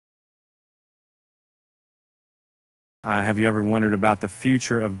Have you ever wondered about the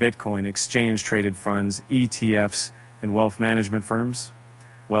future of Bitcoin exchange-traded funds, ETFs, and wealth management firms?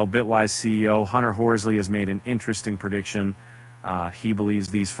 Well, Bitwise CEO Hunter Horsley has made an interesting prediction. He believes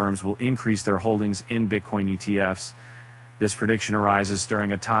these firms will increase their holdings in Bitcoin ETFs. This prediction arises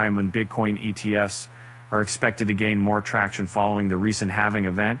during a time when Bitcoin ETFs are expected to gain more traction following the recent halving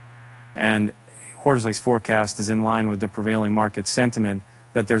event. And Horsley's forecast is in line with the prevailing market sentiment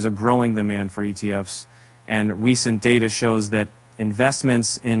that there's a growing demand for ETFs. And recent data shows that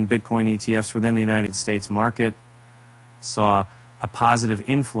investments in Bitcoin ETFs within the United States market saw a positive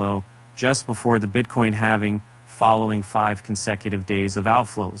inflow just before the Bitcoin halving, following 5 consecutive days of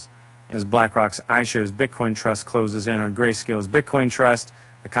outflows. As BlackRock's iShares Bitcoin Trust closes in on Grayscale's Bitcoin Trust,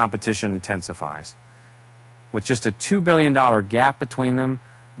 the competition intensifies. With just a $2 billion gap between them,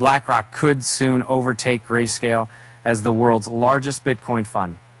 BlackRock could soon overtake Grayscale as the world's largest Bitcoin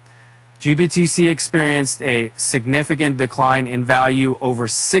fund. GBTC experienced a significant decline in value over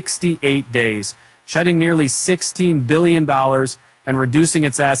 68 days, shedding nearly $16 billion and reducing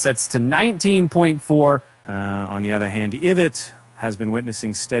its assets to 19.4. On the other hand, IVIT has been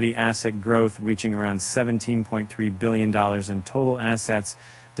witnessing steady asset growth, reaching around $17.3 billion in total assets.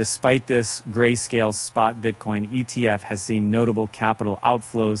 Despite this, Grayscale's spot Bitcoin ETF has seen notable capital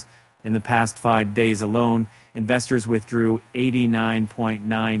outflows. In the past 5 days alone, investors withdrew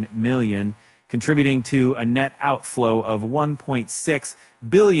 $89.9 million, contributing to a net outflow of $1.6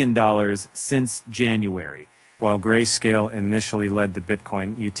 billion since January. While Grayscale initially led the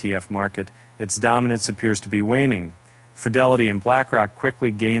Bitcoin ETF market, its dominance appears to be waning. Fidelity and BlackRock quickly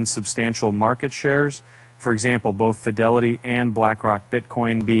gained substantial market shares. For example, both Fidelity and BlackRock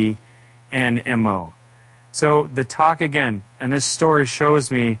Bitcoin B and MO. So the talk again, and this story shows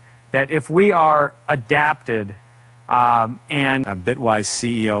me that if we are adapted, and Bitwise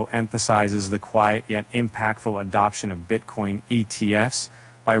CEO emphasizes the quiet yet impactful adoption of Bitcoin ETFs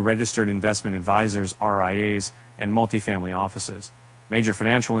by registered investment advisors, RIAs, and multifamily offices. Major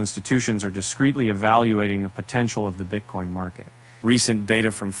financial institutions are discreetly evaluating the potential of the Bitcoin market. Recent data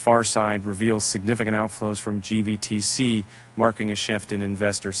from Farside reveals significant outflows from GBTC, marking a shift in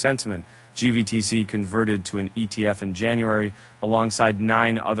investor sentiment. GBTC converted to an ETF in January alongside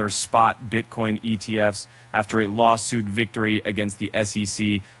 9 other spot Bitcoin ETFs after a lawsuit victory against the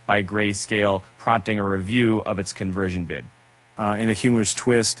SEC by Grayscale, prompting a review of its conversion bid. In a humorous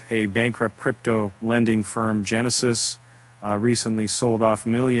twist, a bankrupt crypto lending firm, Genesis, recently sold off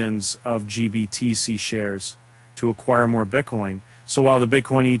millions of GBTC shares to acquire more Bitcoin. So while the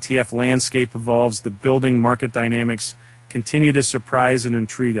Bitcoin ETF landscape evolves, the building market dynamics continue to surprise and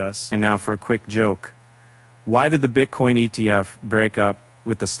intrigue us. And now for a quick joke. Why did the Bitcoin ETF break up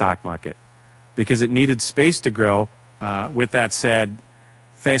with the stock market? Because it needed space to grow. With that said,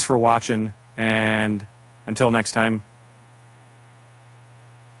 thanks for watching, and until next time,